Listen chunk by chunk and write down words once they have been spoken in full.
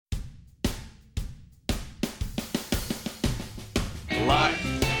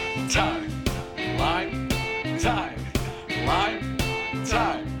Lime time. Lime time. Lime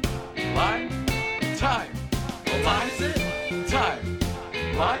time. Lime time. Lime time.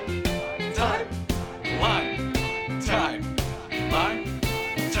 Lime time. Lime time. Lime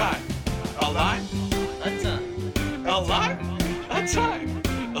time. A lime. A time. A lime. A time.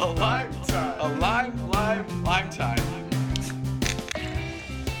 A lime time. A lime time.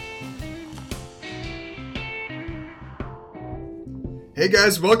 Hey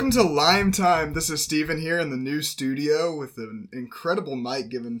guys, welcome to Lime Time. This is Steven here in the new studio with an incredible mic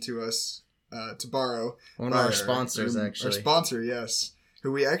given to us to borrow. One of our sponsors, actually. Our sponsor, yes.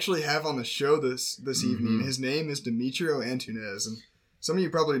 Who we actually have on the show this evening. His name is Demetrio Antunes. And some of you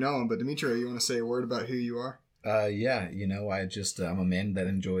probably know him, but Demetrio, you want to say a word about who you are? Yeah, you know, I'm a man that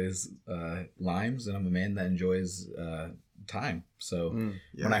enjoys limes, and I'm a man that enjoys time. So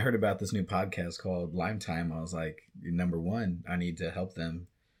when I heard about this new podcast called Lime Time, I was like, number one, I need to help them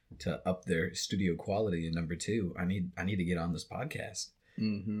to up their studio quality, and number two, I need to get on this podcast.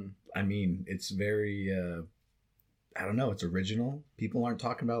 I mean, it's very I don't know, it's original. People aren't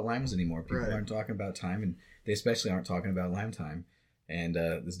talking about limes anymore. People aren't talking about time, and they especially aren't talking about lime time. And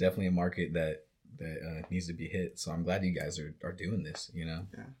there's definitely a market that needs to be hit. So I'm glad you guys are doing this, you know?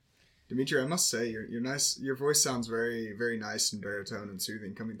 Yeah. Dimitri, I must say, you're nice. Your voice sounds very, very nice and baritone and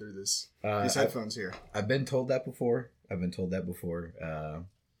soothing coming through these headphones here. I've been told that before. I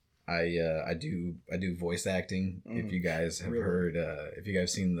do voice acting. If you guys have heard, if you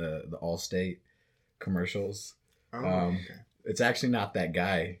guys seen the Allstate commercials, okay. It's actually not that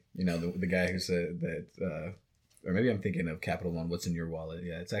guy. You know, the guy who said that, or maybe I'm thinking of Capital One. What's in your wallet?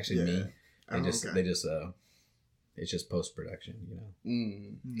 Yeah, it's actually me. It's just post production, you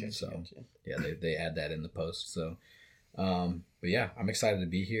know. Gotcha, So gotcha. yeah, they add that in the post. So, but yeah, I'm excited to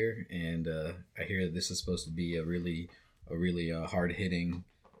be here, and I hear that this is supposed to be a really hard hitting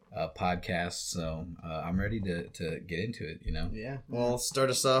podcast. So I'm ready to get into it, you know. Yeah. Well, start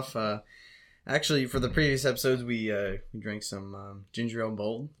us off. Actually, for the previous episodes, we drank some ginger ale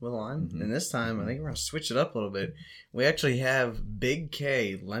bold with lime, and this time I think we're gonna switch it up a little bit. We actually have Big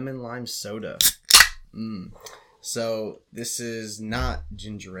K lemon lime soda. So this is not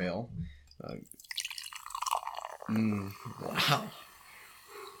ginger ale. Wow.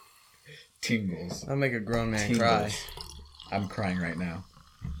 Tingles. I'll make a grown man Tingles. cry. I'm crying right now.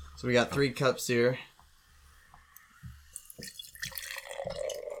 So we got 3 cups here.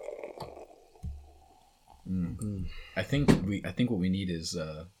 I think what we need is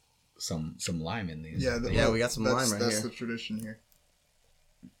some lime in these. Yeah, we got some lime right That's here. the tradition here.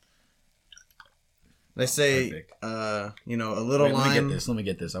 They say, Perfect. a little Wait, lime. Let me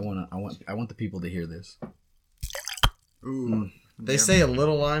get this. I want the people to hear this. Ooh. They say a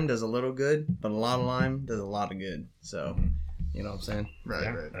little lime does a little good, but a lot of lime does a lot of good. So, you know what I'm saying? Right,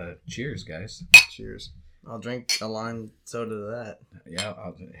 Yeah. right. Cheers, guys. Cheers. I'll drink a lime soda to that.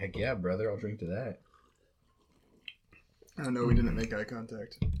 Yeah, heck yeah, brother. I'll drink to that. I know we didn't make eye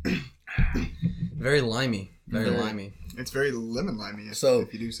contact. Very limey. Very limey. It's very lemon limey,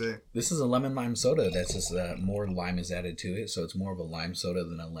 if you do say. This is a lemon lime soda. That's just more lime is added to it, so it's more of a lime soda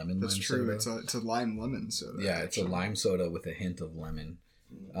than a lemon That's lime true. soda. It's a lime lemon soda. Yeah, it's a lime soda with a hint of lemon.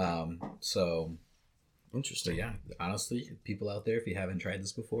 So Interesting. yeah, honestly, people out there, if you haven't tried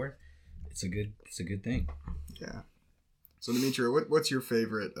this before, it's a good thing. Yeah. So Dimitri, what's your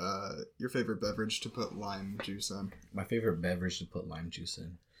favorite beverage to put lime juice on? My favorite beverage to put lime juice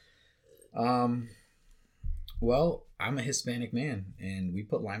in. Well, I'm a Hispanic man, and we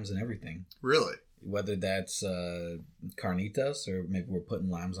put limes in everything. Really? Whether that's carnitas, or maybe we're putting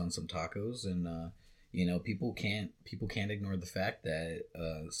limes on some tacos, and people can't ignore the fact that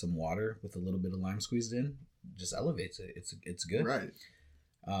some water with a little bit of lime squeezed in just elevates it. It's good. Right.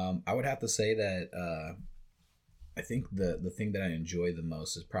 I would have to say that I think the thing that I enjoy the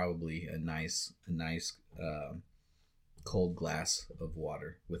most is probably a nice cold glass of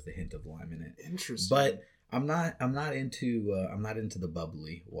water with a hint of lime in it. Interesting. But I'm not into the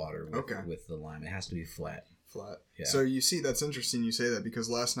bubbly water with the lime. It has to be flat. Flat. Yeah. So you see, that's interesting you say that, because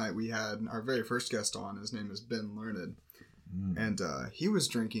last night we had our very first guest on. His name is Ben Learned, and he was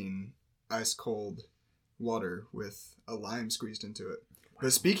drinking ice cold water with a lime squeezed into it.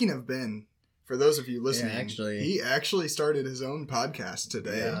 But speaking of Ben, for those of you listening, he actually started his own podcast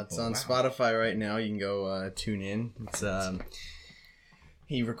today. Yeah, it's on Spotify right now. You can go tune in. It's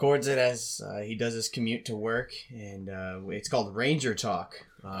he records it as he does his commute to work, and it's called Ranger Talk.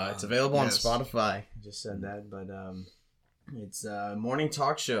 It's available on Spotify. I just said that, but it's a morning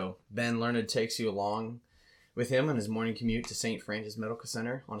talk show. Ben Learned takes you along With him on his morning commute to St. Francis Medical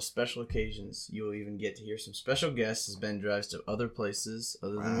Center, on special occasions, you will even get to hear some special guests as Ben drives to other places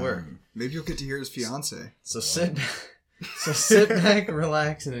other than work. Maybe you'll get to hear his fiance. So sit back,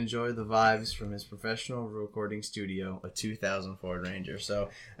 relax, and enjoy the vibes from his professional recording studio, a 2000 Ford Ranger. So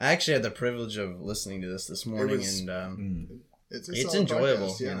I actually had the privilege of listening to this morning, and It's enjoyable,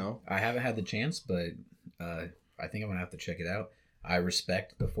 podcast, yeah. you know. I haven't had the chance, but I think I'm gonna have to check it out. I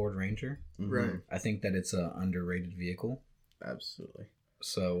respect the Ford Ranger. Right. I think that it's an underrated vehicle. Absolutely.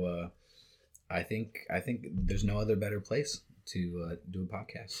 So I think there's no other better place to do a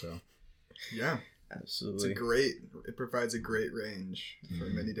podcast. So Yeah. Absolutely. It provides a great range for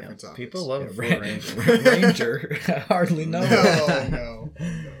many different topics. People love a Ford Ranger. Ranger. I hardly know. No.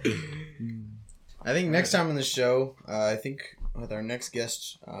 I think next time on the show, I think with our next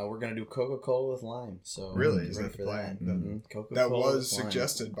guest, we're gonna do Coca-Cola with lime. So Really? get Is ready that for the plan? that? Coca-Cola That was with lime.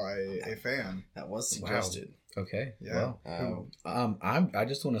 suggested by a fan. That was suggested. Okay. Yeah. Well, I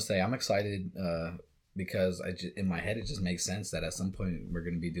just want to say I'm excited because in my head it just makes sense that at some point we're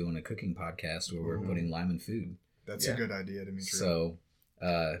going to be doing a cooking podcast where we're putting lime in food. That's a good idea, Dimitri. So,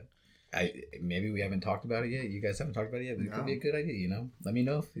 maybe we haven't talked about it yet. You guys haven't talked about it yet, but it could be a good idea. You know, let me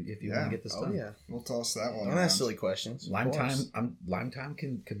know if you want to get this done. Oh yeah. We'll toss that one. Don't ask silly questions. Lime time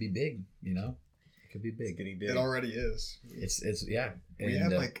could be big. You know, it could be big. Getting big. It already is. It's yeah. We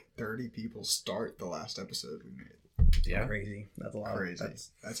And, had like 30 people start the last episode we made. yeah. Crazy. That's a lot. Crazy.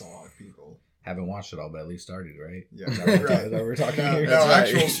 That's a lot of people. Haven't watched it all, but at least started, right? Yeah, Is that what right. we're talking No, here? no, right.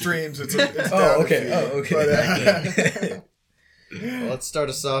 actual streams. It's Oh, down okay. a few. Okay. Well, let's start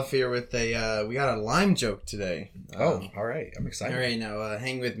us off here with we got a lime joke today. All right. I'm excited. All right, now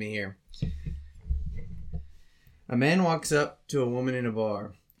hang with me here. A man walks up to a woman in a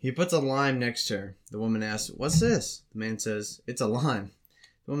bar. He puts a lime next to her. The woman asks, "What's this?" The man says, "It's a lime."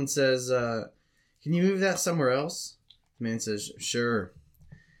 The woman says, "Can you move that somewhere else?" The man says, "Sure."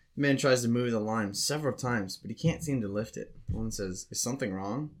 The man tries to move the lime several times, but he can't seem to lift it. The woman says, "Is something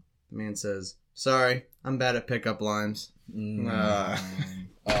wrong?" The man says, "Sorry, I'm bad at pickup limes." This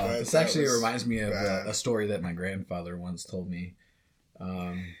actually was reminds me of bad. a story that my grandfather once told me.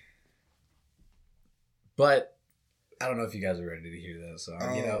 But I don't know if you guys are ready to hear this. So,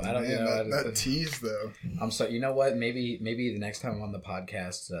 That tease though. I'm sorry. You know what? Maybe the next time I'm on the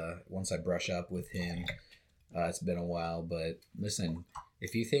podcast, once I brush up with him, it's been a while. But listen,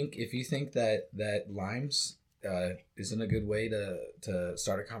 if you think that limes isn't a good way to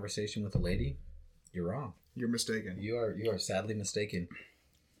start a conversation with a lady, you're wrong. You're mistaken. You are sadly mistaken.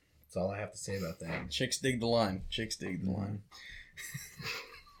 That's all I have to say about that. Chicks dig the lime. Chicks dig the lime.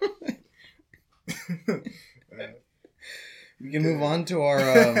 We can move on to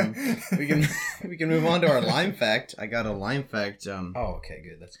our we can move on to our lime fact. I got a lime fact. Oh, okay,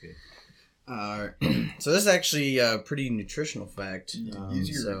 good. That's good. So this is actually a pretty nutritional fact.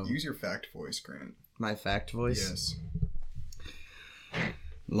 Use your fact voice, Grant. My fact voice. Yes.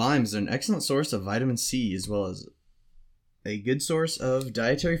 Limes are an excellent source of vitamin C as well as a good source of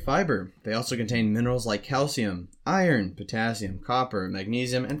dietary fiber. They also contain minerals like calcium, iron, potassium, copper,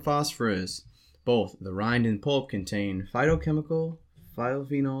 magnesium, and phosphorus. Both the rind and pulp contain phytochemical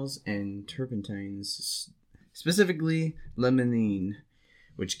phytophenols and terpenes, specifically limonene,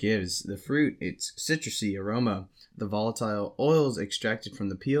 which gives the fruit its citrusy aroma. The volatile oils extracted from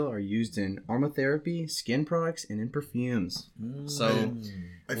the peel are used in aromatherapy, skin products, and in perfumes. So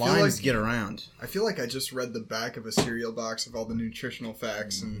I feel limes like get around. I feel like I just read the back of a cereal box of all the nutritional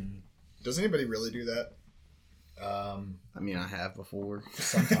facts, and does anybody really do that? I mean, I have before.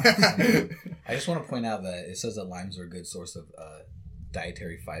 Sometimes. I just want to point out that it says that limes are a good source of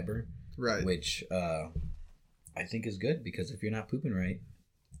dietary fiber, Right. which I think is good because if you're not pooping right,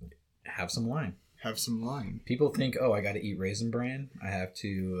 have some lime. Have some lime. People think, oh, I got to eat Raisin Bran. I have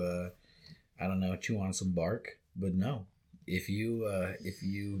to, chew on some bark. But no, if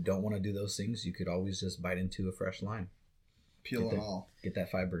you don't want to do those things, you could always just bite into a fresh lime. Peel and all. Get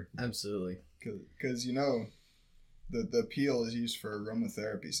that fiber. Absolutely. Because, the peel is used for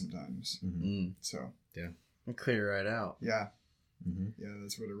aromatherapy sometimes. So, And clear right out. yeah. Mm-hmm. Yeah,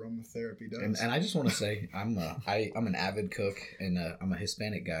 that's what aromatherapy does. And I just want to say I'm an avid cook and I'm a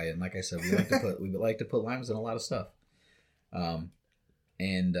Hispanic guy, and like I said, we like to put limes in a lot of stuff.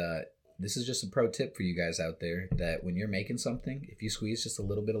 This is just a pro tip for you guys out there that when you're making something, if you squeeze just a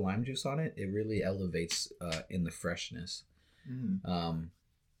little bit of lime juice on it, it really elevates in the freshness.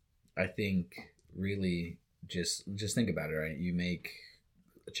 I think really just think about it, right? You make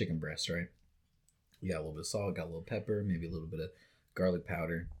a chicken breast, right? You got a little bit of salt, got a little pepper, maybe a little bit of garlic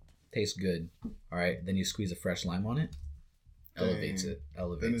powder. Tastes good. All right. Then you squeeze a fresh lime on it. Elevates it.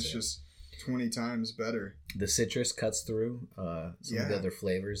 Then it's just 20 times better. The citrus cuts through some of the Yeah. other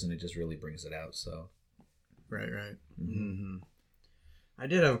flavors, and it just really brings it out. So, Right. Mm-hmm. I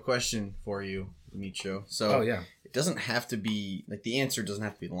did have a question for you, Micho. So, oh yeah, it doesn't have to be like the answer doesn't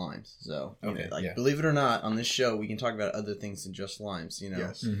have to be limes. So, you Okay, know, like yeah. believe it or not, on this show we can talk about other things than just limes. You know,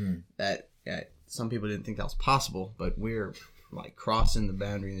 Yes. that some people didn't think that was possible, but we're like crossing the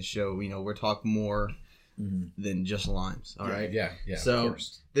boundary in the show. You know, we're talking more than just limes. All right. yeah. So of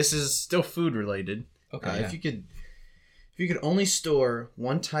course. this is still food related. Okay, yeah. If you could only store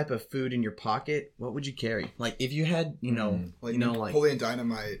one type of food in your pocket, what would you carry? Like if you had, Like like Napoleon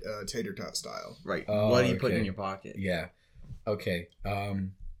Dynamite tater tot style. right. Oh, What do you put in okay. your pocket? Yeah. Okay.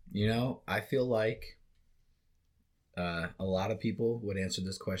 I feel like a lot of people would answer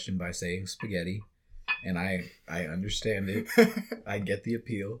this question by saying spaghetti, and I understand it. I get the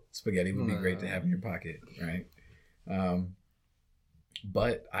appeal. Spaghetti would be great to have in your pocket, right?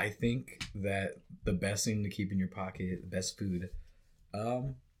 But I think that the best thing to keep in your pocket, the best food,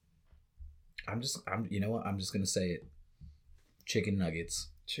 I'm just gonna say it. Chicken nuggets.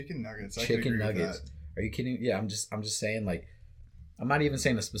 Chicken nuggets. I could Chicken agree with nuggets. that. Are you kidding? Yeah, I'm just saying, like, I'm not even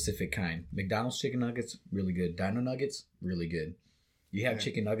saying a specific kind. McDonald's chicken nuggets, really good. Dino nuggets, really good. You have Yeah.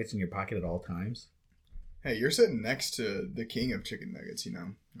 chicken nuggets in your pocket at all times. Hey, you're sitting next to the king of chicken nuggets, you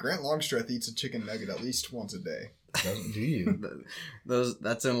know. Grant Longstreth eats a chicken nugget at least once a day. Do you?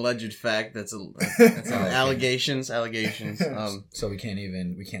 That's an alleged fact. That's Okay. allegations. So we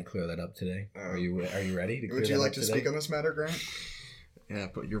can't clear that up today. Are you ready to clear Would you that like up to today? speak on this matter, Grant? Yeah,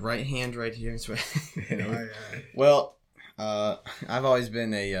 put your right hand right here. I, Well, I've always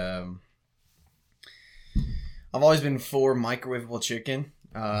been for microwavable chicken.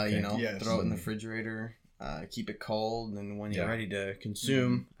 Okay. Yes. Throw it in the refrigerator, keep it cold, and when you're Yeah. ready to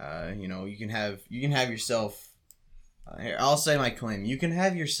consume, you can have yourself. Here, I'll say my claim: you can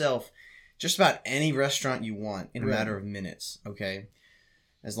have yourself just about any restaurant you want in a Right. matter of minutes. Okay.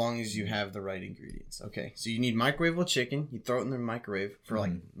 As long as you have the right ingredients. Okay, so you need microwavable chicken. You throw it in the microwave for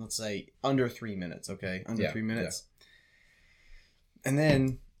like, let's say, under 3 minutes. Okay, under Yeah, 3 minutes. And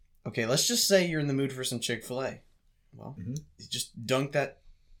then, okay, let's just say you're in the mood for some Chick-fil-A. Well, you just dunk that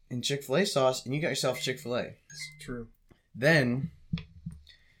in Chick-fil-A sauce, and you got yourself Chick-fil-A. it's true. Then,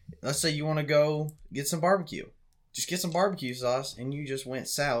 let's say you want to go get some barbecue. Just get some barbecue sauce, and you just went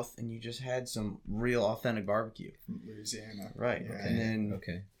south, and you just had some real authentic barbecue. From Louisiana. Right. Yeah. And then,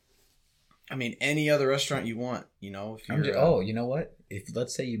 Okay. I mean, any other restaurant you want, if you're... You know what? If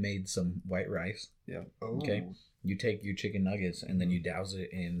let's say you made some white rice, Yeah. Oh. Okay. you take your chicken nuggets and then you douse it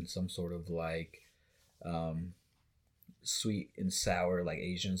in some sort of like sweet and sour like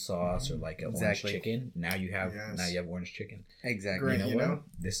Asian sauce or like a Exactly. orange chicken. Now you have Yes. orange chicken. Exactly. Grant, You know you what? know?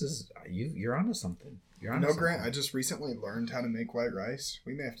 This is you're onto something. You're You onto know, something. Grant, I just recently learned how to make white rice.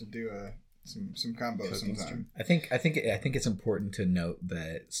 We may have to do some combo Cooking sometime. I think it's important to note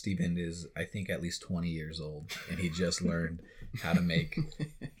that Steven is I think at least 20 years old and he just learned how to make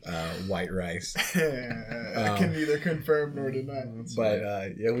white rice. I can neither confirm nor deny. But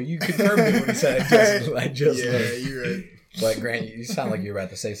well, you confirmed it when you said I just yeah, learned. you're right. But Grant, you sound like you're about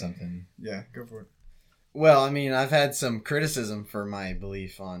to say something. Yeah, go for it. Well, I mean, I've had some criticism for my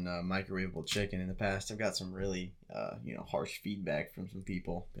belief on microwavable chicken in the past. I've got some really, harsh feedback from some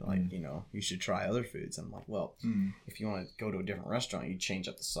people. Be like, you should try other foods. I'm like, well, if you want to go to a different restaurant, you change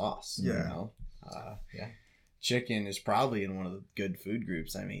up the sauce. Yeah. Yeah. Chicken is probably in one of the good food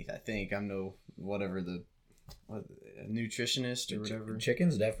groups. I mean, I think I'm a nutritionist or whatever.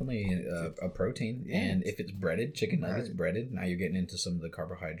 Chicken's definitely a protein, Yeah. and if it's breaded, chicken nuggets Right. breaded. Now you're getting into some of the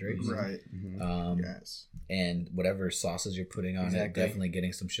carbohydrates, Right. Mhm. Yes. and whatever sauces you're putting on Exactly. it, definitely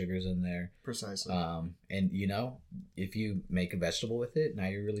getting some sugars in there. Precisely. And if you make a vegetable with it, now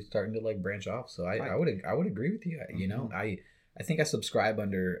you're really starting to like branch off. So I would agree with you. I think I subscribe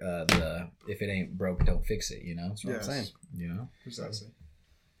under the if it ain't broke, don't fix it. That's what I'm saying. Precisely.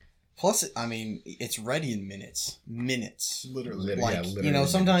 Plus, I mean, it's ready in minutes. Literally. Like, literally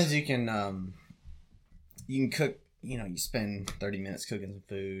sometimes you can cook, you spend 30 minutes cooking some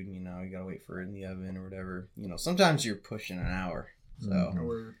food, you gotta wait for it in the oven or whatever. Sometimes you're pushing an hour. So,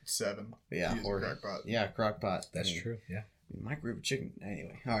 Or 7. yeah, Use a or crock-pot. yeah, crock pot. That's true. Yeah. Microwave chicken.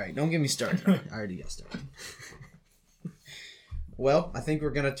 Anyway, all right, don't get me started. I already got started. Well, I think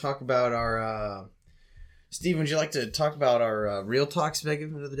we're gonna talk about our. Steve, would you like to talk about our Real Talk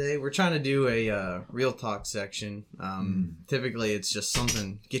segment of the day? We're trying to do a Real Talk section. Typically, it's just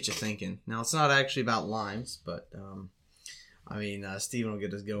something to get you thinking. Now, it's not actually about limes, but Steven will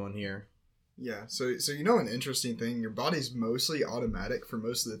get us going here. Yeah. So an interesting thing, your body's mostly automatic for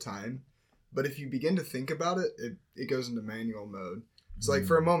most of the time, but if you begin to think about it, it goes into manual mode. It's like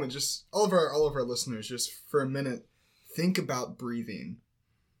for a moment, just all of our listeners, just for a minute, think about breathing.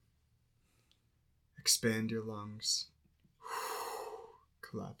 Expand your lungs.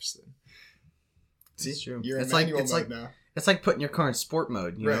 Collapse them. See, It's true. You're in It's like- manual it's mode like- now. It's like putting your car in sport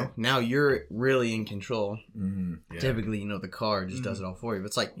mode, you know? Right. Now you're really in control. Yeah. Typically, you know, the car just does it all for you. But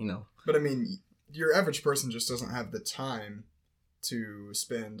it's like, you know... But I mean, your average person just doesn't have the time to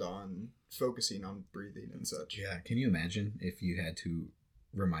spend on focusing on breathing and such. Yeah. Can you imagine if you had to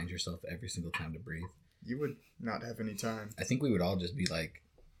remind yourself every single time to breathe? You would not have any time. I think we would all just be like,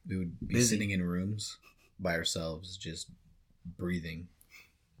 we would be Busy. sitting in rooms by ourselves, just breathing.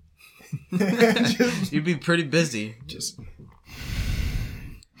 just, You'd be pretty busy. just.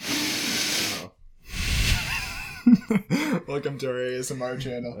 Oh. Welcome to our ASMR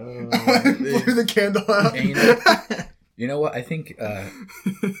channel. Oh, Blew the candle out. And you know what? I think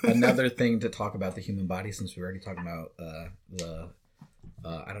another thing to talk about the human body, since we're already talking about the,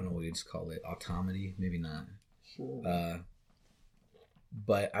 I don't know what you'd call it, autonomy, maybe not.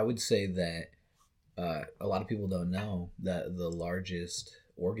 But I would say that a lot of people don't know that the largest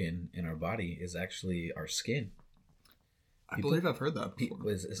organ in our body is actually our skin. I believe I've heard that before.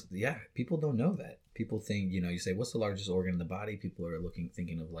 People don't know that. People think, you say, what's the largest organ in the body? People are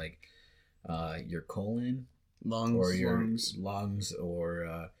thinking of like your colon, lungs. or your lungs,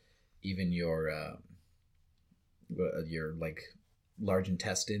 or even your like large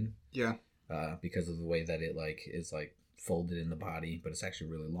intestine. Yeah. Because of the way that it is folded in the body, but it's actually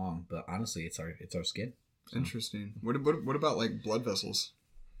really long. But honestly, it's our skin. So. Interesting. What about like blood vessels?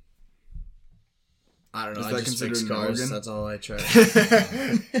 I don't know. Is I that just fix considered an cars. organ? That's all I try.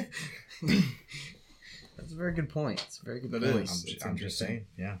 That's a very good point. It's a very good That point. is. I'm just saying.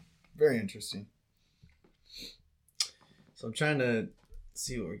 Yeah. Very interesting. So I'm trying to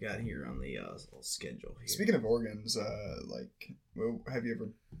see what we got here on the little schedule here. Speaking of organs, have you ever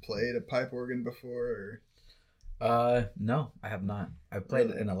played a pipe organ before? Or? No, I have not. I've played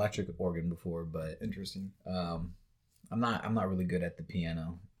Really? an electric organ before, but Interesting. I'm not really good at the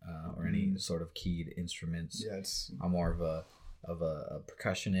piano or any sort of keyed instruments. Yeah, it's I'm more of a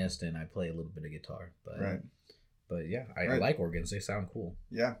percussionist, and I play a little bit of guitar. But right. But yeah, I Right. like organs. They sound cool.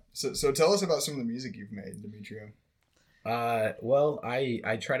 Yeah. So tell us about some of the music you've made, Demetrio. Well,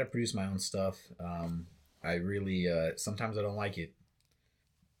 I try to produce my own stuff. I really sometimes I don't like it.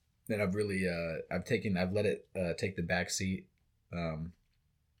 Then I've let it take the back seat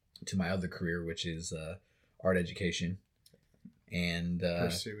to my other career, which is art education, and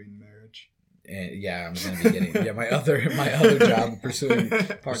Pursuing marriage. and yeah, I'm gonna be getting my other job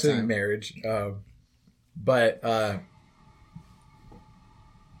pursuing marriage. But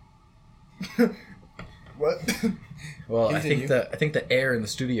What? well, Continue. I think the air in the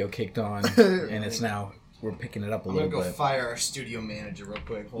studio kicked on, and it's now we're picking it up a I'm gonna little go bit. fire our studio manager real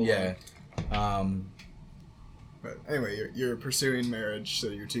quick. Hold Yeah. But anyway, you're pursuing marriage, so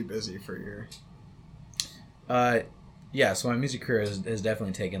you're too busy for your. Yeah. So my music career has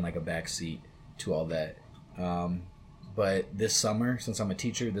definitely taken like a back seat to all that. But this summer, since I'm a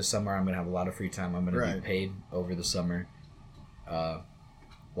teacher, I'm gonna have a lot of free time. I'm gonna Right. be paid over the summer,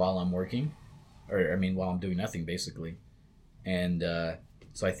 while I'm working, while I'm doing nothing basically, and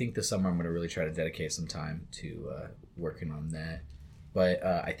so I think this summer I'm gonna really try to dedicate some time to working on that. But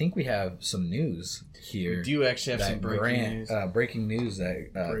I think we have some news here. We do actually have some breaking news. Breaking news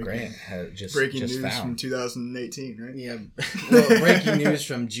that Grant has just Breaking news found. from 2018, right? Yeah. Well, breaking news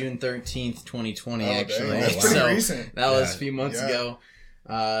from June 13th, 2020, Oh, dang. actually. That's pretty So, recent. that was Yeah. a few months Yeah.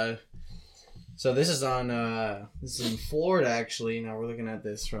 ago. So this is on this is in Florida, actually. Now we're looking at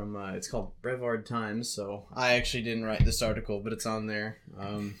this from it's called Brevard Times. So I actually didn't write this article, but it's on there.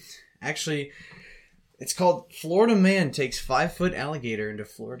 Actually, it's called "Florida Man Takes 5-Foot Alligator into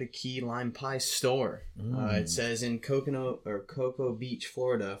Florida Key Lime Pie Store." It says in Cocoa Beach,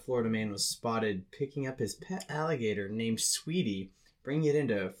 Florida, a Florida man was spotted picking up his pet alligator named Sweetie, bringing it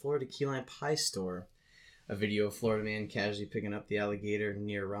into a Florida Key Lime Pie Store. A video of Florida man casually picking up the alligator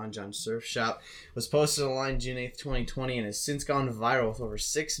near Ron John Surf Shop was posted online June 8th, 2020, and has since gone viral with over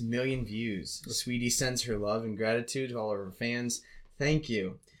 6 million views. Sweetie sends her love and gratitude to all of her fans. Thank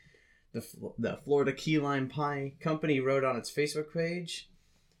you. The Florida Key Lime Pie Company wrote on its Facebook page.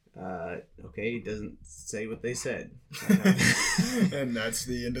 Okay, it doesn't say what they said. And that's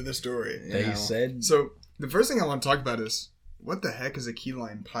the end of the story. They know. said. So the first thing I want to talk about is what the heck is a key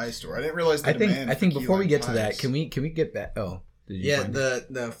lime pie store? I didn't realize the I think demand for key before we lime get to pies. that, can we get back? Oh, did you Yeah, find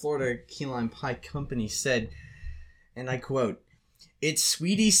it? the Florida Key Lime Pie Company said, and I quote, "It's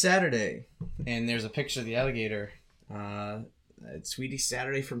Sweetie Saturday," and there's a picture of the alligator. it's Sweetie's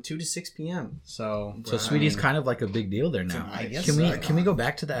Saturday from 2 to 6 p.m. So Sweetie's kind of like a big deal there now. I guess Can we go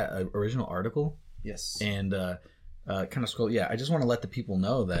back to that original article? Yes. And kind of scroll. Yeah, I just want to let the people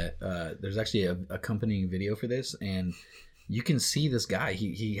know that there's actually a accompanying video for this, and you can see this guy.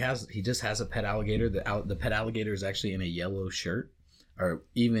 He just has a pet alligator. The pet alligator is actually in a yellow shirt, or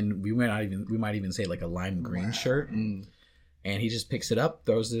even we might even say like a lime green shirt. And he just picks it up,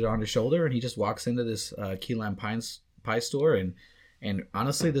 throws it on his shoulder, and he just walks into this key lime pie store. And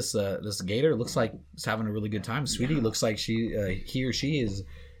honestly, this gator looks like it's having a really good time. Sweetie looks like he or she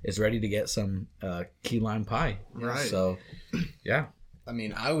is ready to get some key lime pie. Right. So, yeah. I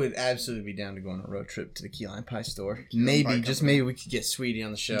mean, I would absolutely be down to go on a road trip to the Key Lime Pie store. Lime Maybe, Pie just Company. maybe we could get Sweetie on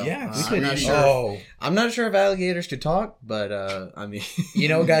the show. Yeah, we I'm could. not sure. Oh, I'm not sure if alligators could talk, but I mean, you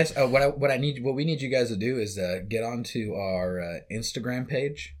know, guys, what we need you guys to do is get onto our Instagram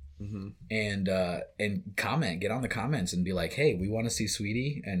page and comment, get on the comments and be like, hey, we want to see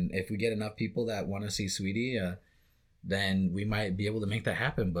Sweetie, and if we get enough people that want to see Sweetie, then we might be able to make that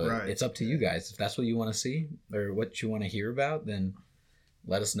happen. But it's up to you guys. If that's what you want to see or what you want to hear about, then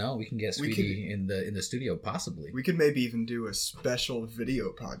let us know. We can get Sweetie in the studio, possibly. We could maybe even do a special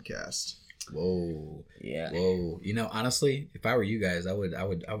video podcast. Whoa. yeah. Whoa. You know, honestly, if I were you guys, I would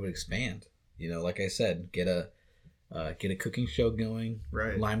expand. You know, like I said, get a cooking show going.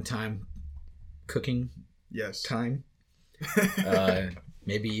 Right. Lime time cooking Yes. time.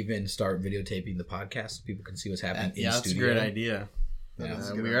 Maybe even start videotaping the podcast so people can see what's happening in the That's a studio. great idea. That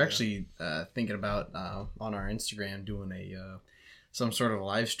is a good We were idea. actually thinking about on our Instagram doing a some sort of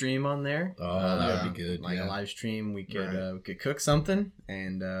live stream on there. Oh, that would be good. Like yeah. a live stream, we could Right. we could cook something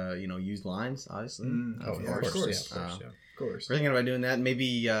and use limes, obviously. Oh, Yeah, of course. course. Yeah, of course, yeah. Of course. We're thinking about doing that.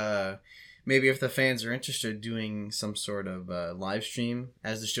 Maybe if the fans are interested, doing some sort of live stream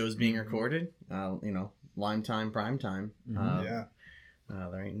as the show is being recorded. Lime time, prime time. Yeah.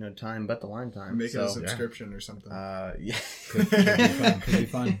 There ain't no time but the lime time. Make it so, a subscription or something. yeah. Could be fun. Could be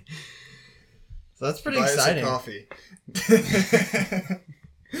fun. So that's pretty Buy exciting. us a coffee.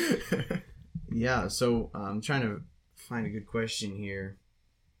 Yeah, so I'm trying to find a good question here.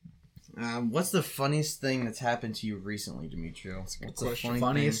 What's the funniest thing that's happened to you recently, Demetrio? What's the question.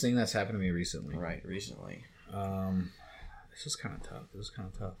 Funniest thing that's happened to me recently. Right, recently. This was kind of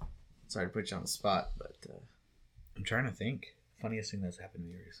tough. Sorry to put you on the spot, but I'm trying to think. Funniest thing that's happened to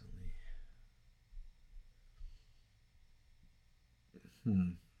me recently.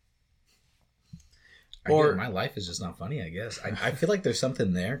 My life is just not funny, I guess. I feel like there's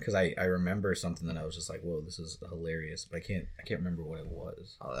something there because I remember something that I was just like, whoa, this is hilarious, but I can't remember what it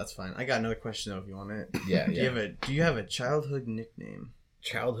was. oh, that's fine. I got another question though, if you want it. Yeah, Do you have a childhood nickname?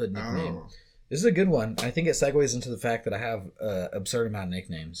 Childhood nickname. Oh. This is a good one. I think it segues into the fact that I have an absurd amount of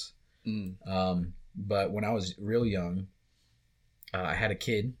nicknames. But when I was real young, I had a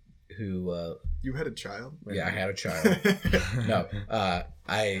kid who You had a child? yeah, I had a child. No,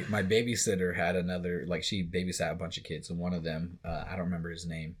 my babysitter had another, like, she babysat a bunch of kids, and one of them, I don't remember his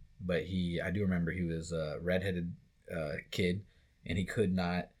name, but I do remember he was a redheaded kid, and he could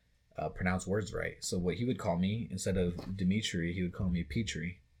not pronounce words right. So what he would call me, instead of Dimitri, he would call me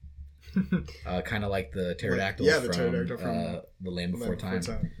Petrie. Kind of like the pterodactyl yeah, the from, pterodactyl from The Land Before Time.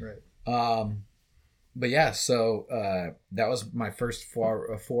 Right. But yeah, so that was my first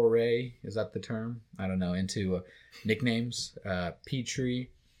foray, is that the term? I don't know, into nicknames.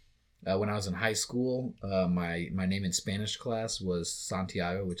 Petrie. When I was in high school, my name in Spanish class was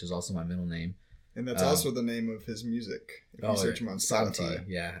Santiago, which is also my middle name. And that's also the name of his music. If you search him on Santi, Spotify.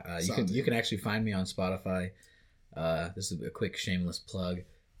 yeah. Santi. You can actually find me on Spotify. This is a quick shameless plug.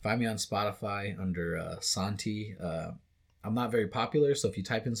 Find me on Spotify under Santi. I'm not very popular, so if you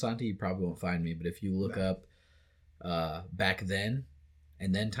type in Santi, you probably won't find me. But if you look up Back Then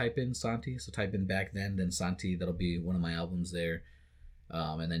and then type in Santi, so type in Back Then Santi, that'll be one of my albums there.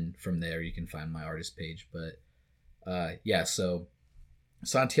 And then from there, you can find my artist page. But yeah, so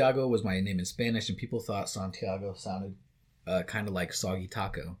Santiago was my name in Spanish, and people thought Santiago sounded kind of like Soggy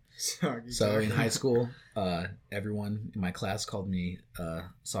Taco. So in high school, everyone in my class called me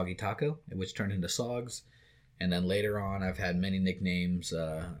Soggy Taco, which turned into Sogs. And then later on, I've had many nicknames.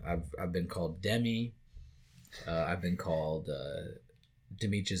 I've been called Demi. I've been called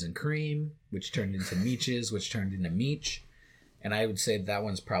Demeeches and Cream, which turned into Meeches, which turned into Meech. And I would say that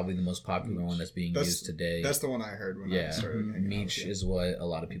one's probably the most popular one that's being used today. That's the one I heard when I started hanging out Meech with you. is what a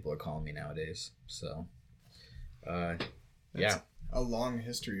lot of people are calling me nowadays. So, yeah. A long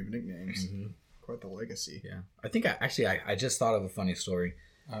history of nicknames. Mm-hmm. Quite the legacy. Yeah. I think I just thought of a funny story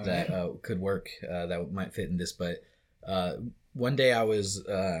that could work, that might fit in this. But one day I was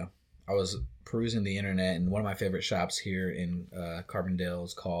I was perusing the internet, and one of my favorite shops here in Carbondale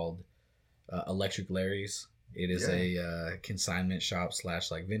is called Electric Larry's. It is a consignment shop /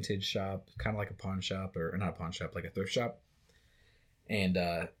 like vintage shop, kind of like a pawn shop, or not a pawn shop, like a thrift shop. And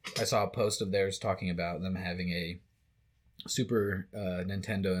I saw a post of theirs talking about them having a Super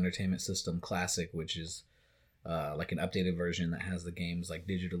Nintendo Entertainment System Classic, which is like an updated version that has the games like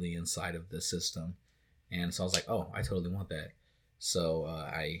digitally inside of the system. And so I was like, oh, I totally want that. So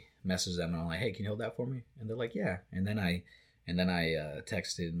I messaged them and I'm like, hey, can you hold that for me? And they're like, yeah. And then I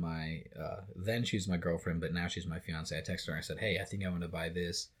texted my then she was my girlfriend, but now she's my fiance. I texted her and I said, hey, I think I want to buy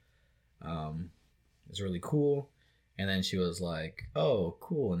this. It's really cool. And then she was like, oh,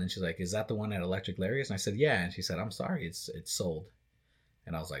 cool. And then she's like, is that the one at Electric Larry's? And I said, yeah. And she said, I'm sorry, it's sold.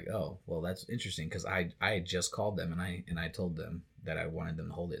 And I was like, oh, well, that's interesting, because I had just called them and I told them that I wanted them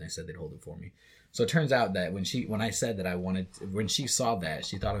to hold it, and they said they'd hold it for me. So it turns out that when I said that when she saw that,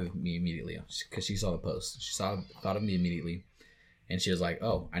 she thought of me immediately, because she saw the post. She thought of me immediately, and she was like,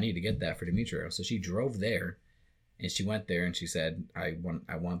 oh, I need to get that for Demetrio. So she drove there, and she went there and she said, I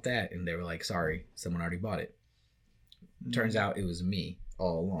want that. And they were like, sorry, someone already bought it. Turns out it was me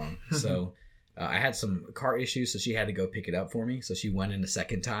all along. So I had some car issues, so she had to go pick it up for me. So she went in a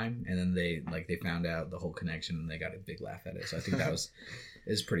second time, and then they found out the whole connection, and they got a big laugh at it. So I think that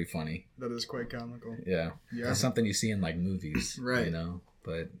is pretty funny. That is quite comical. Yeah. It's something you see in like movies, right? You know,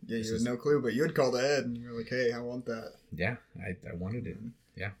 but yeah, you had no clue, but you had called ahead, and you were like, "Hey, I want that." Yeah, I wanted it.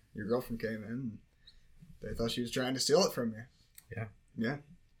 Yeah. Your girlfriend came in. And they thought she was trying to steal it from you. Yeah. Yeah.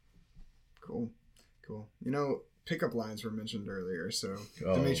 Cool. You know, pickup lines were mentioned earlier, so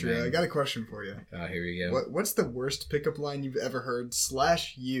Demetrio, I got a question for you. Here we go. What's the worst pickup line you've ever heard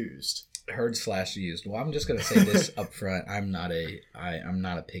 / used? Heard/used. Well, I'm just gonna say this up front. I'm not a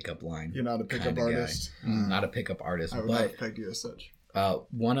pickup line. You're not a pickup artist. Not a pickup artist. I would not peg you as such.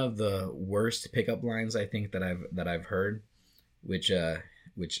 One of the worst pickup lines I think that I've heard, which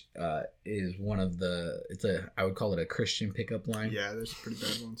is one of the I would call it a Christian pickup line. Yeah, there's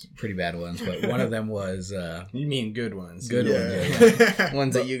pretty bad ones. But one of them was you mean good ones? Good ones, yeah.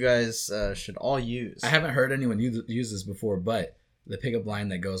 Ones that you guys should all use. I haven't heard anyone use this before, but the pickup line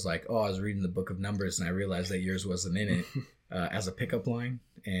that goes like, "Oh, I was reading the Book of Numbers and I realized that yours wasn't in it," as a pickup line,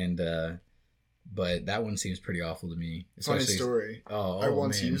 and but that one seems pretty awful to me. Funny story. I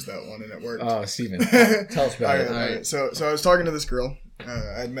once used that one and it worked. Oh, Steven, tell us about it. All right. So I was talking to this girl.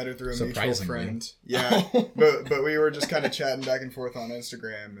 I'd met her through a mutual friend. Yeah, but we were just kind of chatting back and forth on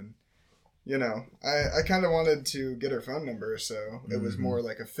Instagram, and you know, I kind of wanted to get her phone number, so it was more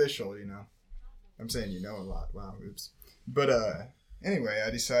like official. You know, I'm saying you know a lot. Wow, oops. But anyway,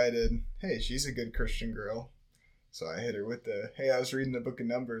 I decided, hey, she's a good Christian girl. So I hit her with hey, I was reading the Book of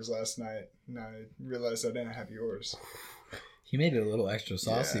Numbers last night, and I realized I didn't have yours. He made it a little extra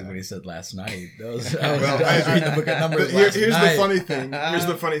saucy when he said last night. I was reading the Book of Numbers last night. Here's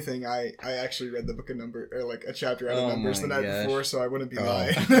the funny thing. I actually read the Book of Numbers, or like a chapter out of Numbers the night before, so I wouldn't be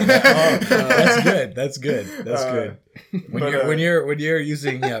lying. That's good. When you're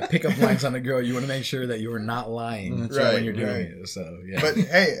using pickup lines on a girl, you want to make sure that you are not lying when you're doing it. So yeah. But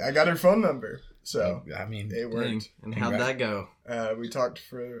hey, I got her phone number. So I mean, it worked. And how'd that go? We talked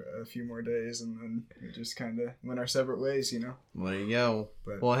for a few more days, and then we just kind of went our separate ways, you know. Well, there you go.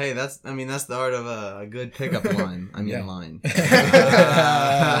 But, well, hey, that's the art of a good pickup line. I mean, line. That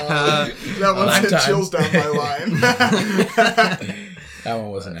one sent chills down my line. That one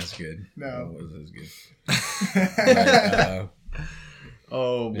wasn't as good. No, that one wasn't as good.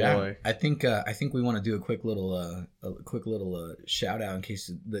 Oh boy! Yeah, I think we want to do a quick little shout out in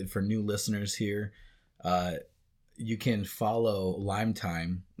case for new listeners here. You can follow Lime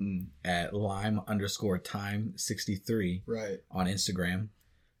Time at lime_time63 on Instagram.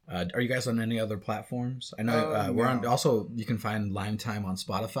 Are you guys on any other platforms? I know we're on. Also, you can find Lime Time on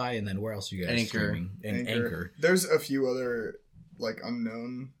Spotify, and then where else are you guys streaming? And Anchor. There's a few other like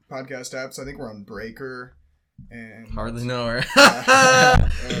unknown podcast apps. I think we're on Breaker. And hardly know her.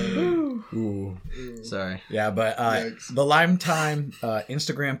 Ooh. Sorry. Yeah, but the Lime Time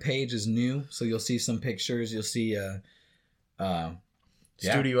Instagram page is new, so you'll see some pictures. You'll see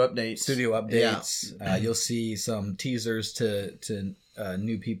studio updates. Yeah. You'll see some teasers to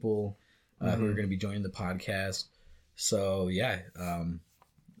new people who are going to be joining the podcast. So yeah,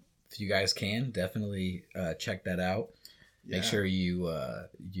 if you guys can, definitely check that out. Yeah. Make sure you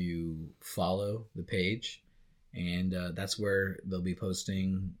follow the page. And that's where they'll be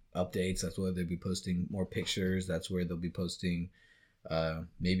posting updates. That's where they'll be posting more pictures. That's where they'll be posting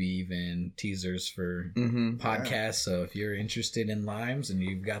maybe even teasers for Mm-hmm. podcasts. So if you're interested in limes and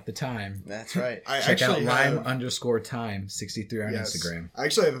you've got the time, That's right. I check out actually lime_time 63 on Yes. Instagram. I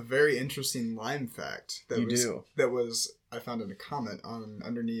actually have a very interesting lime fact You do. that was I found in a comment on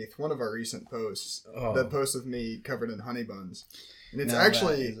underneath one of our recent posts. Oh. That post of me covered in honey buns. And it's Now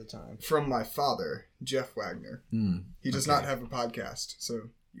actually that is the time. from my father, Jeff Wagner. Mm, He does okay. not have a podcast, so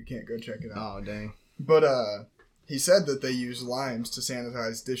you can't go check it out. Oh dang. But he said that they use limes to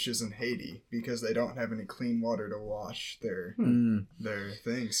sanitize dishes in Haiti because they don't have any clean water to wash their Mm.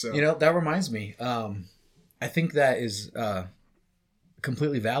 things. So You know, that reminds me. I think that is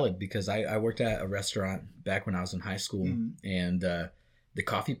completely valid because I worked at a restaurant back when I was in high school, Mhm. and the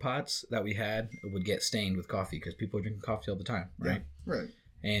coffee pots that we had would get stained with coffee because people are drinking coffee all the time, right? right.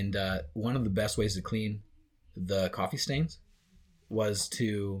 And one of the best ways to clean the coffee stains was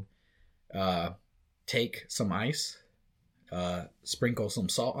to take some ice, sprinkle some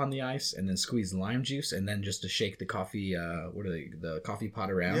salt on the ice, and then squeeze lime juice, and then just to shake the coffee, the coffee pot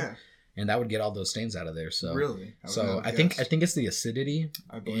around, Yeah, and that would get all those stains out of there. So really. So I think it's the acidity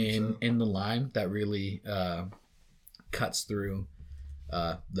I believe so. in the lime that really cuts through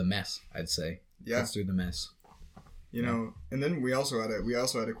the mess. I'd say Yeah. cuts through the mess. You know, and then we also had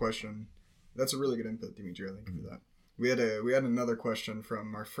a question. That's a really good input, Dimitri. Thank you for that. We had another question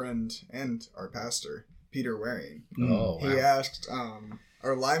from our friend and our pastor, Peter Waring. Oh, He wow. asked,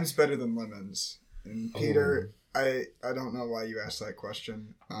 "Are limes better than lemons?" And Peter, I don't know why you asked that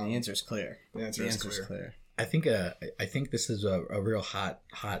question. The answer's clear. The answer The is answer's clear. clear. I think this is a real hot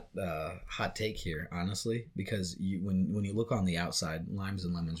take here, honestly, because when you look on the outside, limes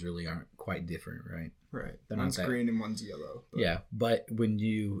and lemons really aren't quite different, right? Right. They're not One's that- green and one's yellow. but- Yeah, but when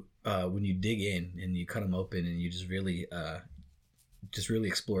you dig in and you cut them open and you just really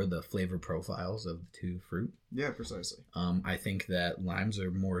explore the flavor profiles of the two fruit, Yeah, precisely. I think that limes are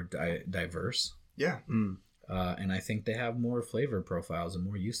more diverse. Yeah. And I think they have more flavor profiles and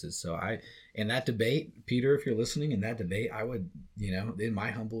more uses. So in that debate, Peter, if you're listening, in that debate, I would, in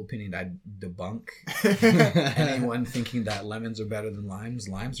my humble opinion, I'd debunk anyone thinking that lemons are better than limes.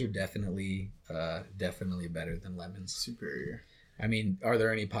 Limes are definitely better than lemons. Superior. I mean, are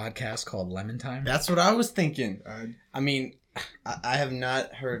there any podcasts called Lemon Time? That's what I was thinking. Uh, I mean, I have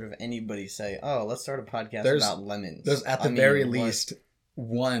not heard of anybody say, "Oh, let's start a podcast There's- about lemons." There's at I the mean, very what- least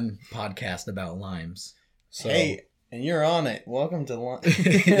one podcast about limes. So, Hey, and you're on it. Welcome to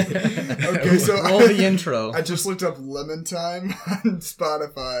Okay, so roll the intro. I just looked up Lemon Time on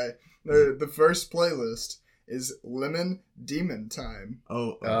Spotify. The first playlist is Lemon Demon Time.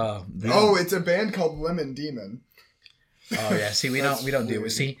 Oh, Oh, it's a band called Lemon Demon. Oh yeah, see, we don't do it.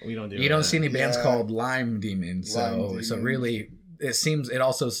 weird. See, we don't do. you don't that. see any bands Yeah. called Lime Demon. So Lime so Demon. really, it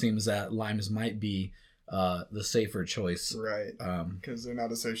also seems that limes might be the safer choice. Right. Um, Because they're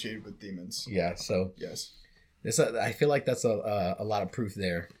not associated with demons. yeah. So Yes. I feel like that's a lot of proof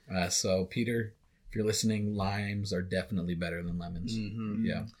there. So Peter, if you're listening, limes are definitely better than lemons. Mhm.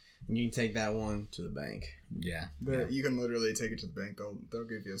 Yeah. You can take that one to the bank. Yeah. You can literally take it to the bank. They'll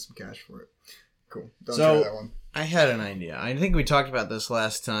give you some cash for it. Cool. Don't So- try that one. I had an idea. I think we talked about this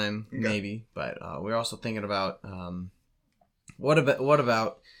last time, Okay. maybe, but we're also thinking about what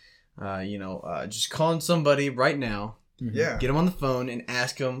about just calling somebody right now, Mhm. Yeah. get them on the phone, and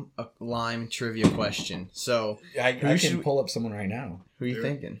ask them a lime trivia question. So, I Who can should- pull up someone right now. who are you Yeah.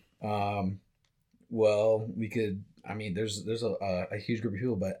 thinking? Well, we could. I mean, there's a huge group of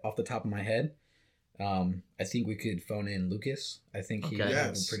people, but off the top of my head, I think we could phone in Lucas. I think he Okay. would have a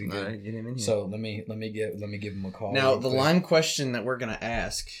Yes. pretty All good. right, get him in here. So let me give him a call. Now, real the quick. lime question that we're going to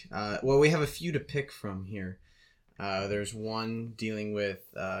ask, we have a few to pick from here. There's one dealing with,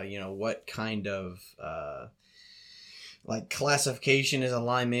 what kind of, classification is a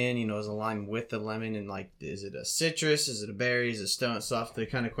lime in? Is a lime with a lemon? And, is it a citrus? Is it a berry? Is it stone soft? The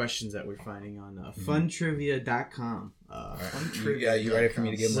kind of questions that we're finding on funtrivia.com. Yeah, you ready for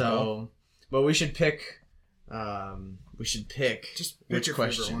me to give him a call? So, but we should pick, Just pick which your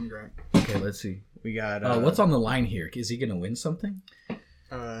question. favorite one, Grant. Okay, let's see. We got, What's on the line here? Is he gonna win something?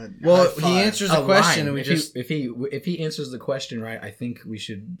 well, high he five. answers the question, lime. and we if just, if he answers the question right, I think we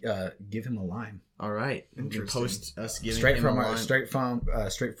should give him a lime. all right. We can Interesting. post us giving Straight him from a lime.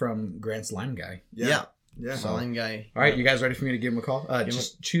 straight from Grant's lime guy. Yeah. So lime guy. All right, you guys ready for me to give him a call? him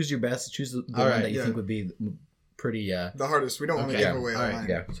Just choose your best. Choose the All one right, that you yeah. think would be pretty. The hardest. We don't want to Okay. give away a All right. line.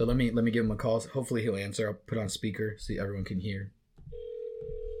 Yeah. So let me give him a call. Hopefully he'll answer. I'll put on speaker so everyone can hear.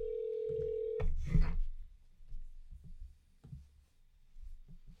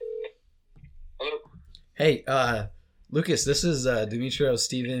 Hello. Hey, Lucas, this is Demetrio,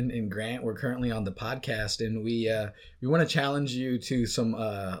 Steven, and Grant. We're currently on the podcast, and we want to challenge you to some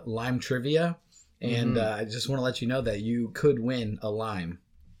lime trivia. And I just want to let you know that you could win a lime.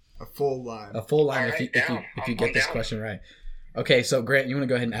 A full lime. A full lime All if right, you get this question right. Okay, so Grant, you want to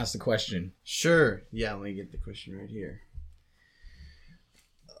go ahead and ask the question? Sure. Yeah, let me get the question right here.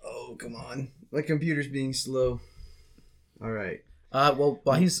 Oh, come on. My computer's being slow. All right. Well,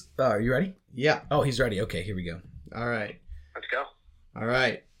 he's. Are you ready? Yeah. Oh, he's ready. Okay, here we go. All right. Let's go. All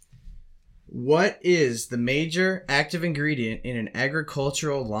right. What is the major active ingredient in an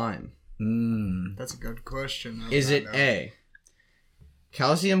agricultural lime? That's a good question. Is it A,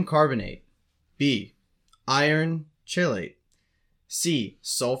 calcium carbonate, B, iron chelate, C,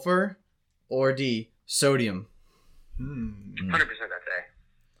 sulfur, or D, sodium? 100% that's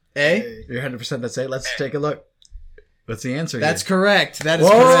A. A? You're 100% that's it. Let's take a look. What's the answer? That's here? correct. That is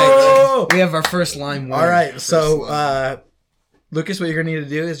Whoa! correct. We have our first lime winner. All right. So, lime. Lucas, what you're going to need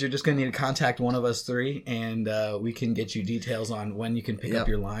to do is you're just going to need to contact one of us three, and we can get you details on when you can pick up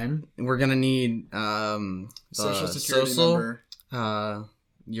your lime. We're going to need Social security social, number.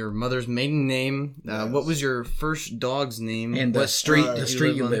 Your mother's maiden name. Yes. What was your first dog's name? And the what street, you you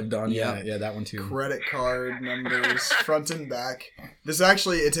live on? lived on. Yeah. Yeah, that one too. Credit card numbers, front and back. This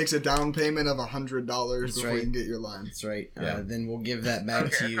actually, it takes a down payment of $100 before right. you can get your lime. That's right. Yeah. Then we'll give that back Okay, to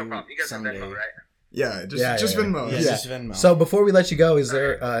that's no you problem. You guys have someday. Venmo, right? Yeah, just Yeah. Venmo. Yeah, Yeah. just Venmo. So before we let you go, is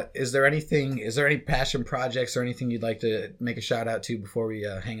there any passion projects or anything you'd like to make a shout out to before we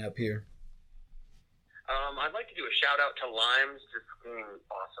hang up here? I'd like to do a shout out to Limes just being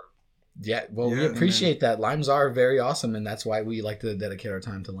awesome. Yeah, well, we Yeah, appreciate that. Limes are very awesome, and that's why we like to dedicate our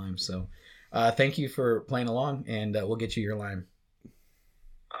time to limes. So, thank you for playing along, and we'll get you your lime.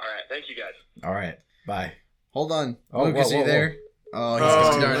 All right, thank you guys. All right, bye. Hold on, Oh, Lucas, whoa, are you whoa, there? Oh, he's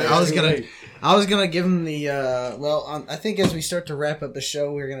Oh, darn it. man. I was gonna give him the. I think as we start to wrap up the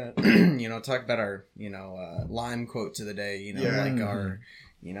show, we're gonna, talk about our, lime quote to the day. Yeah. Like our,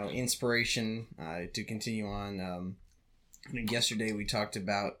 inspiration to continue on. I think yesterday we talked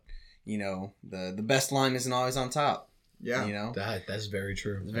about, the best lime isn't always on top. Yeah. That's very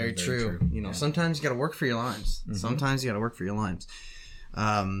true. It's very That's true. Yeah. Sometimes you got to work for your limes. Mhm. Sometimes you got to work for your limes. So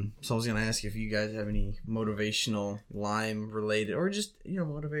I was gonna ask if you guys have any motivational lime related, or just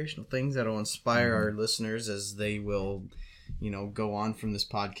motivational things that'll inspire our listeners as they will, go on from this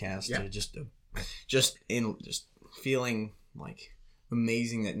podcast Yeah. to just feeling like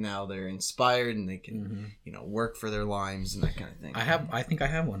amazing that now they're inspired and they can work for their limes and that kind of thing. I think I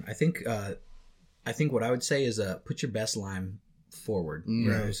have one. I think what I would say is put your best lime forward. You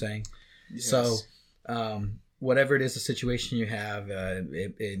know what I'm saying? Yes. So, whatever it is, the situation you have,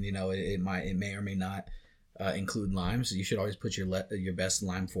 it may or may not include limes. You should always put your best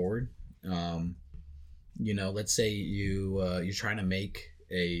lime forward. Let's say you're trying to make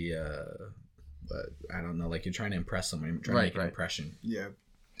I don't know, like you're trying to impress someone, you're trying to make an impression. Yeah.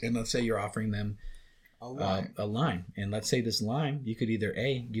 And let's say you're offering them a lime. And let's say this lime, you could either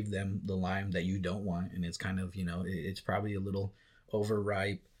A, give them the lime that you don't want, and it's kind of, it's probably a little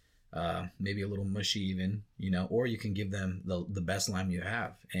overripe, maybe a little mushy even, or you can give them the best lime you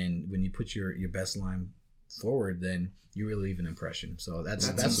have. And when you put your best lime forward, then you really leave an impression. So that's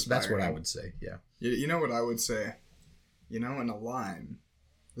what I would say. Yeah. You know what I would say? In a lime,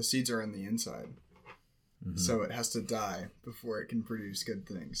 the seeds are in the inside. Mm-hmm. So it has to die before it can produce good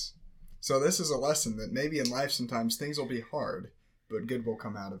things. So this is a lesson that maybe in life sometimes things will be hard, but good will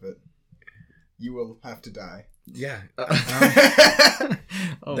come out of it. You will have to die. Yeah.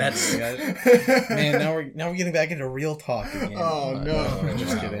 Oh That's- my gosh. Man, now we're getting back into real talk again. Oh, no.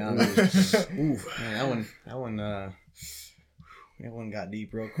 Just Wow. kidding. Ooh. Man, that one got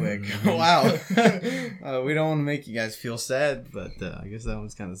deep real quick. Mhm. Wow. We don't want to make you guys feel sad, but I guess that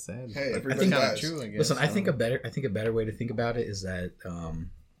one's kind of sad. Hey, But everybody it's kinda dies. true, I guess. Listen, I think a better way to think about it is that,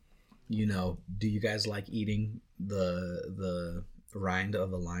 do you guys like eating the rind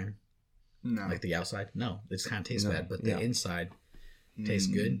of a lime, No. like the outside? No, it kind of tastes No, bad, but the yeah. inside tastes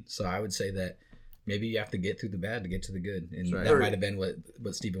good. So I would say that maybe you have to get through the bad to get to the good, and right. that might have been what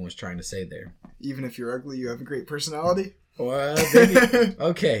Stephen was trying to say there. Even if you're ugly, you have a great personality. Well, maybe-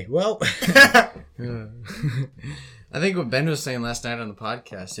 okay, well, I think what Ben was saying last night on the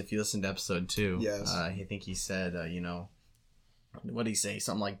podcast, if you listened to episode 2, Yes. I think he said, what did he say?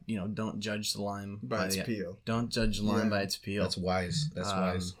 Something like, don't judge the lime By its peel. Don't judge the lime Yeah. by its peel. that's wise. That's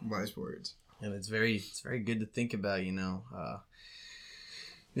wise. Wise words. And it's very good to think about,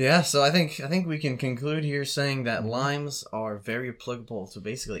 Yeah, so I think we can conclude here saying that limes are very applicable to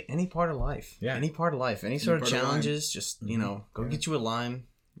basically any part of life. Yeah. Any part of life. Any sort of part of life. challenges, just, go get you a lime.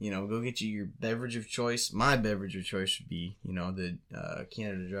 go get you your beverage of choice. My beverage of choice would be, the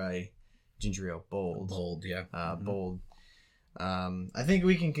Canada Dry Ginger Ale Bold. Bold, yeah. Bold. I think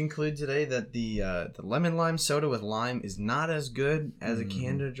we can conclude today that the lemon lime soda with lime is not as good as a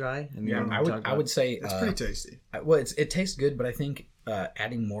Canada Dry. I would say it's pretty tasty. It tastes good, but I think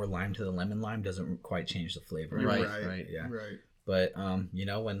adding more lime to the lemon lime doesn't quite change the flavor. Right. Yeah. Right. But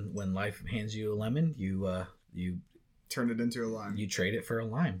when life hands you a lemon, you turn it into a lime. You trade it for a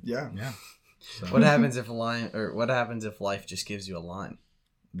lime. Yeah. So. What happens if life just gives you a lime?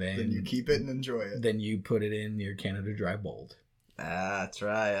 Then you keep it and enjoy it. Then you put it in your Canada Dry Bold. That's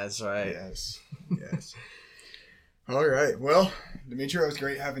right. Yes. All right. Well, Dimitri, it was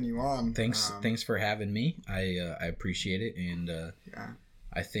great having you on. Thanks for having me. I appreciate it, and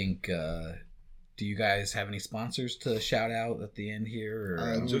I think. Do you guys have any sponsors to shout out at the end here?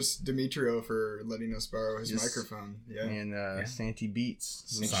 Or, just Demetrio for letting us borrow his microphone. Yeah. And Santi Beats.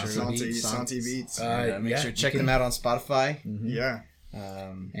 Santi Beats. Make sure to check them out on Spotify. Mm-hmm. Yeah.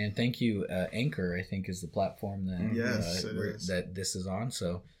 And thank you, Anchor, I think is the platform that this is on.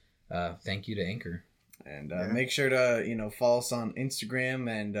 So thank you to Anchor. And make sure to, follow us on Instagram.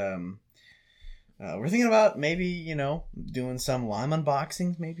 And we're thinking about maybe, doing some lime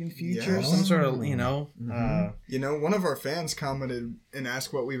unboxings maybe in the future. Yeah. Some sort of, one of our fans commented and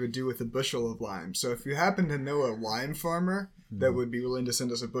asked what we would do with a bushel of lime. So if you happen to know a lime farmer that would be willing to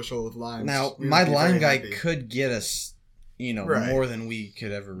send us a bushel of limes. Now, my lime guy could get us, more than we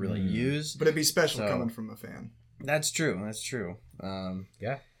could ever really use. But it'd be special coming from a fan. That's true.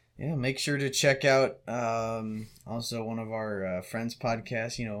 Yeah, make sure to check out also one of our friends'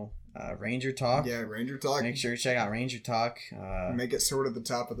 podcasts, Ranger Talk. Yeah, Ranger Talk. Make sure to check out Ranger Talk. Make it sort of the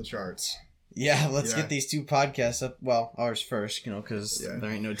top of the charts. Yeah, let's get these two podcasts up. Well, ours first, because there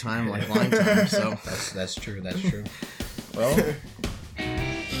ain't no time like Lime Time. So that's true. Well,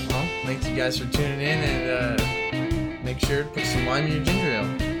 thanks you guys for tuning in, and make sure to put some lime in your ginger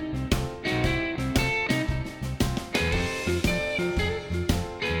ale.